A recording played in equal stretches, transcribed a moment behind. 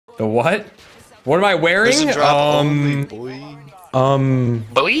The what? What am I wearing?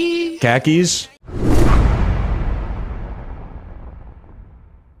 Boy. Khakis.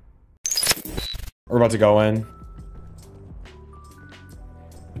 We're about to go in.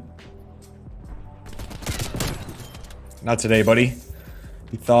 Not today, buddy.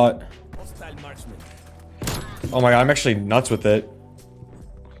 You thought. Oh my god, I'm actually nuts with it.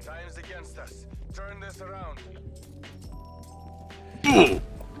 Time's against us. Turn this around.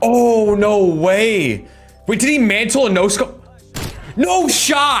 Oh, no way. Wait, did he mantle a no scope? No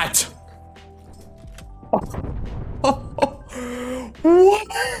shot! What?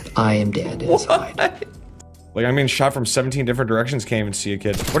 I am dead inside. Like, I'm being shot from 17 different directions, can't even see a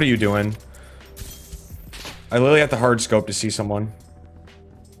kid. What are you doing? I literally have to hard scope to see someone.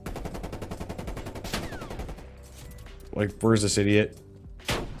 Like, where's this idiot?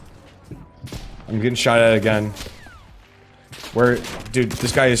 I'm getting shot at again. Where, dude,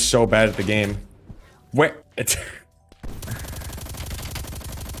 this guy is so bad at the game. Where?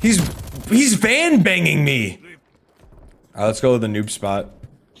 He's van banging me. Alright, let's go to the noob spot.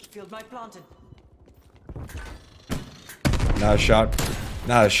 Field mic planted. Not a shot.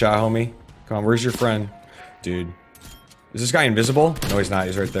 Not a shot, homie. Come on, where's your friend? Dude. Is this guy invisible? No, he's not.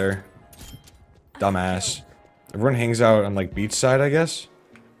 He's right there. Dumbass. Everyone hangs out on, like, beachside, I guess?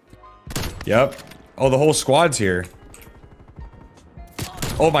 Yep. Oh, the whole squad's here.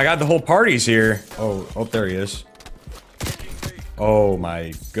 Oh my god, the whole party's here. Oh, there he is. Oh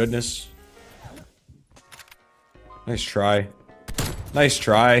my goodness. Nice try. Nice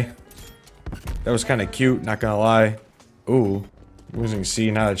try. That was kind of cute, not gonna lie. Ooh. Losing C,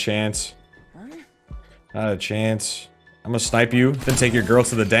 not a chance. Not a chance. I'm gonna snipe you, then take your girl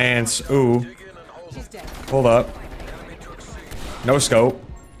to the dance. Ooh. Hold up. No scope.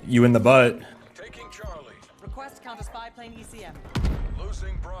 You in the butt. Taking Charlie. Request counter spy plane ECM.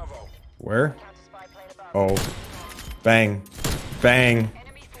 Losing Bravo. Where? Oh. Bang. Bang.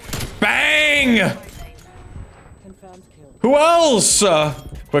 Bang! Confirmed kill. Who else?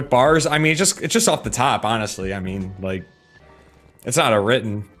 Quick bars. I mean, it's just off the top, honestly. I mean, like, it's not a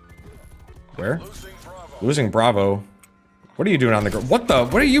written. Where? Losing Bravo. What are you doing on the ground?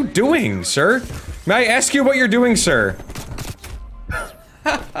 What are you doing, sir? May I ask you what you're doing, sir?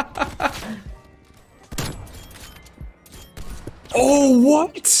 Oh,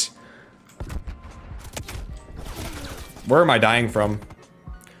 what? Where am I dying from?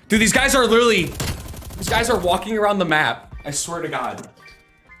 Dude, these guys are walking around the map. I swear to God.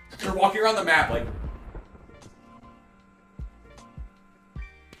 They're walking around the map like...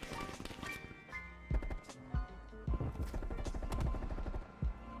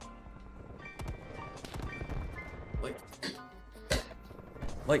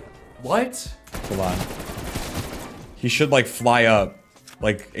 Like, what? Hold on. He should, like, fly up.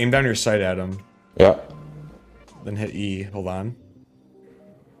 Like, aim down your sight at him. Yeah. Then hit E. Hold on.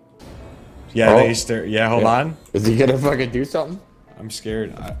 Yeah, they stare. Yeah, hold on. Is he gonna fucking do something? I'm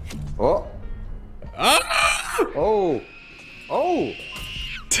scared. Oh. Ah! Oh. Oh.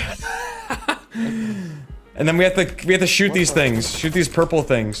 And then we have to shoot these things. Shoot these purple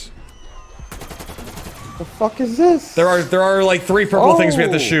things. The fuck is this? There are like 3 purple things we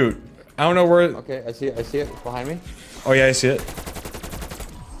have to shoot. I don't know where. Okay, I see it. I see it behind me. Oh yeah, I see it.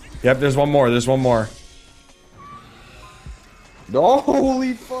 Yep, there's one more. There's one more. No,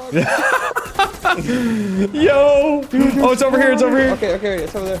 holy fuck. Yo! Dude, oh, it's over here. It's over here. Okay,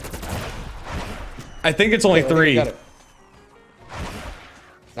 it's over there. I think it's only 3. Got it.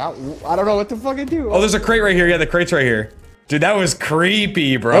 Now, I don't know what to fucking do. Oh, there's a crate right here. Yeah, the crate's right here. Dude, that was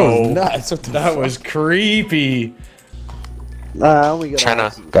creepy, bro. That was nuts. That was creepy. We got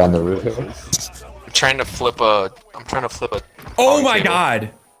on the roof. I'm trying to flip a. Oh my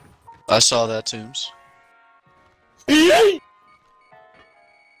god. I saw that, Toombs.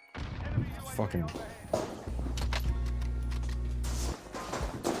 Fucking.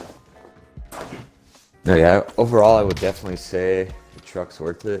 No, yeah. Overall, I would definitely say the truck's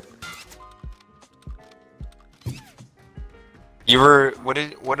worth it. You were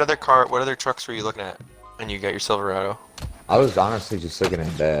what other trucks were you looking at when you got your Silverado? I was honestly just looking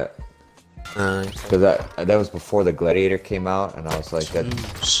at that. Because that was before the Gladiator came out, and I was like, that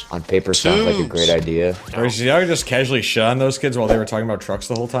on paper sounds like a great idea. Or so y'all just casually shit on those kids while they were talking about trucks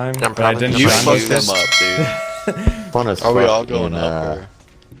the whole time? I'm But I didn't You shit on those fucked them kids? up, dude. Fun as Are we fuck all going in, up? Or?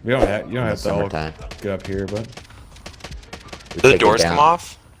 You don't have to all summertime. get up here, but... We Did the take it doors down. come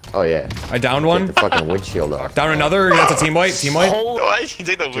off? Oh yeah. I downed Take one. the fucking windshield off. Down another. That's a team wipe. Team wipe. Oh, why did you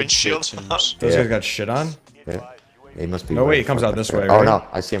take the windshield shit, off? Toombs. Those Yeah. guys got shit on. Yeah. He must be. No, wait, really he comes out fucking this way, far. Oh right? no,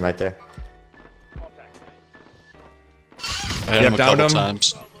 I see him right there. I hit him a downed couple him.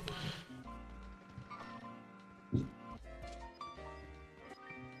 times.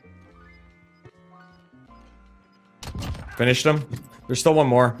 Finished him. There's still one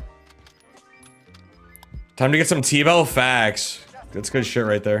more. Time to get some T-Bell facts. That's good shit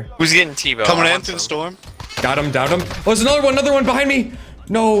right there. Who's getting T-Bell? Coming in through the storm. Got him, downed him. Oh, there's another one behind me.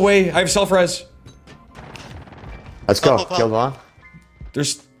 No way. I have self-res. Let's go. Up. Kill one.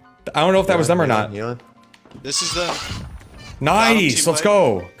 There's... I don't know if that was them or not. This is them. Nice. Team Let's White.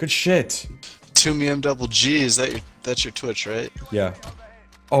 go. Good shit. 2M double G. Is that that's your Twitch, right? Yeah.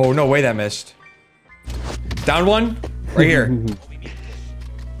 Oh, no way that missed. Down one. Right here.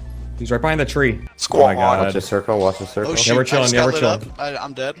 He's right behind the tree. Squad. Oh my god. Watch the circle. Watch the circle. Oh shoot! we're chilling, I just yeah, got we're lit chilling. up.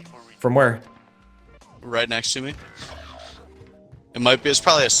 I'm dead. From where? Right next to me. It might be. It's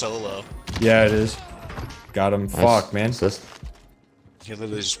probably a solo. Yeah, it is. Got him. Nice. Fuck, man. Assist. He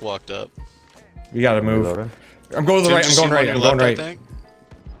literally just walked up. We gotta move. Reloading. I'm going to the right. I'm going right. I'm going right. Think?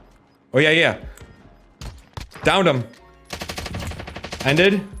 Oh, yeah, yeah. Downed him.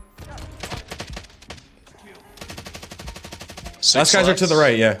 Ended. Last guys are to the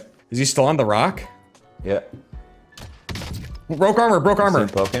right, yeah. Is he still on the rock? Yeah. Broke armor, broke armor.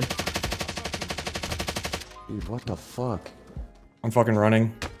 Same poking. Dude, what the fuck? I'm fucking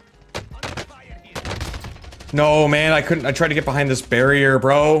running. No, man, I couldn't. I tried to get behind this barrier,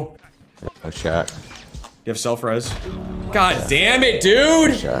 bro. No shot. You have self-res? God damn it,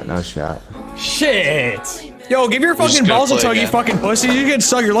 dude! Shot. No shot. Shit! Yo, give your just fucking gotta balls a play tug, you again. fucking pussy. You can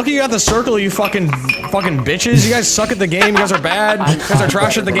suck. You're lucky you got the circle, you fucking bitches. You guys suck at the game. You guys are bad. You guys are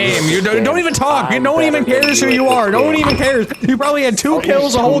trash at the game. You don't even talk. No one even cares who you are. No one even cares. You probably had 2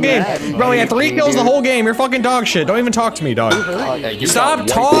 kills the whole game. You probably had 3 kills the whole game. You're fucking dog shit. Don't even talk to me, dog. Stop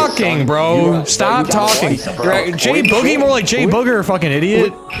talking, bro. Stop talking. You're Jay Boogie, more like Jay Booger, fucking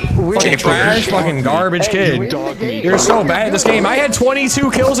idiot. Fucking trash, fucking garbage kid. You're so bad at this game. I had 22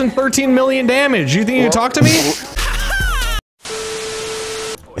 kills and 13 million damage. You think you can talk to me?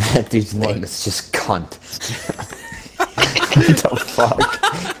 That dude's name is just cunt. What the fuck?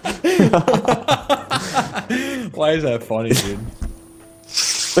 Why is that funny, dude?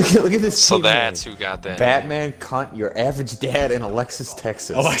 Look at this. So team that's name. who got that. Batman, cunt, your average dad in Alexis,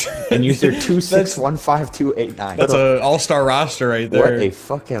 Texas. Alexa- And user 2615289. That's an all-star roster right What there. a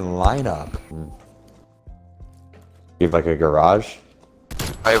fucking lineup. You have like a garage?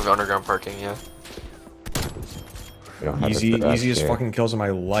 I have underground parking, yeah. We don't have a garage Easiest here. fucking kills of my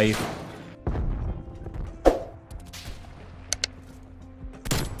life.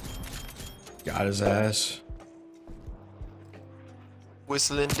 Got his ass.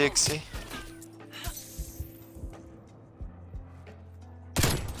 Whistling Dixie.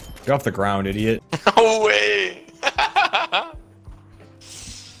 Get off the ground, idiot. No way!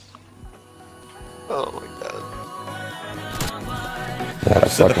 Oh my god. Yeah,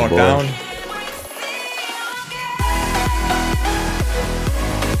 Sit the fucking fuck boy. down.